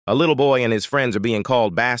A little boy and his friends are being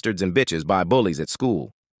called bastards and bitches by bullies at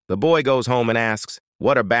school. The boy goes home and asks,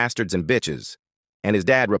 "What are bastards and bitches?" And his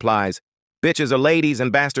dad replies, "Bitches are ladies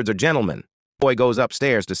and bastards are gentlemen." The boy goes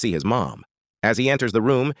upstairs to see his mom. As he enters the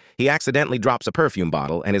room, he accidentally drops a perfume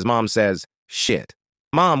bottle and his mom says, "Shit."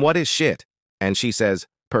 "Mom, what is shit?" And she says,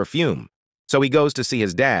 "Perfume." So he goes to see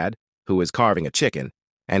his dad, who is carving a chicken,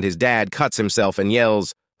 and his dad cuts himself and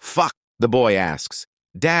yells, "Fuck." The boy asks,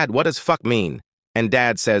 "Dad, what does fuck mean?" And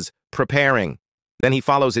Dad says, "Preparing." Then he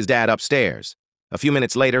follows his dad upstairs. A few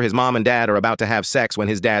minutes later, his mom and dad are about to have sex when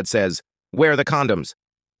his dad says, "Where are the condoms?"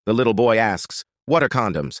 The little boy asks, "What are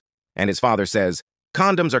condoms?" And his father says,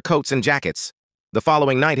 "Condoms are coats and jackets." The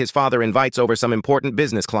following night, his father invites over some important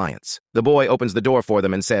business clients. The boy opens the door for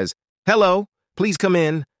them and says, "Hello, please come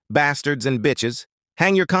in, bastards and bitches.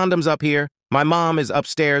 Hang your condoms up here. My mom is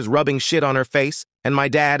upstairs rubbing shit on her face, and my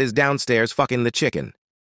dad is downstairs fucking the chicken."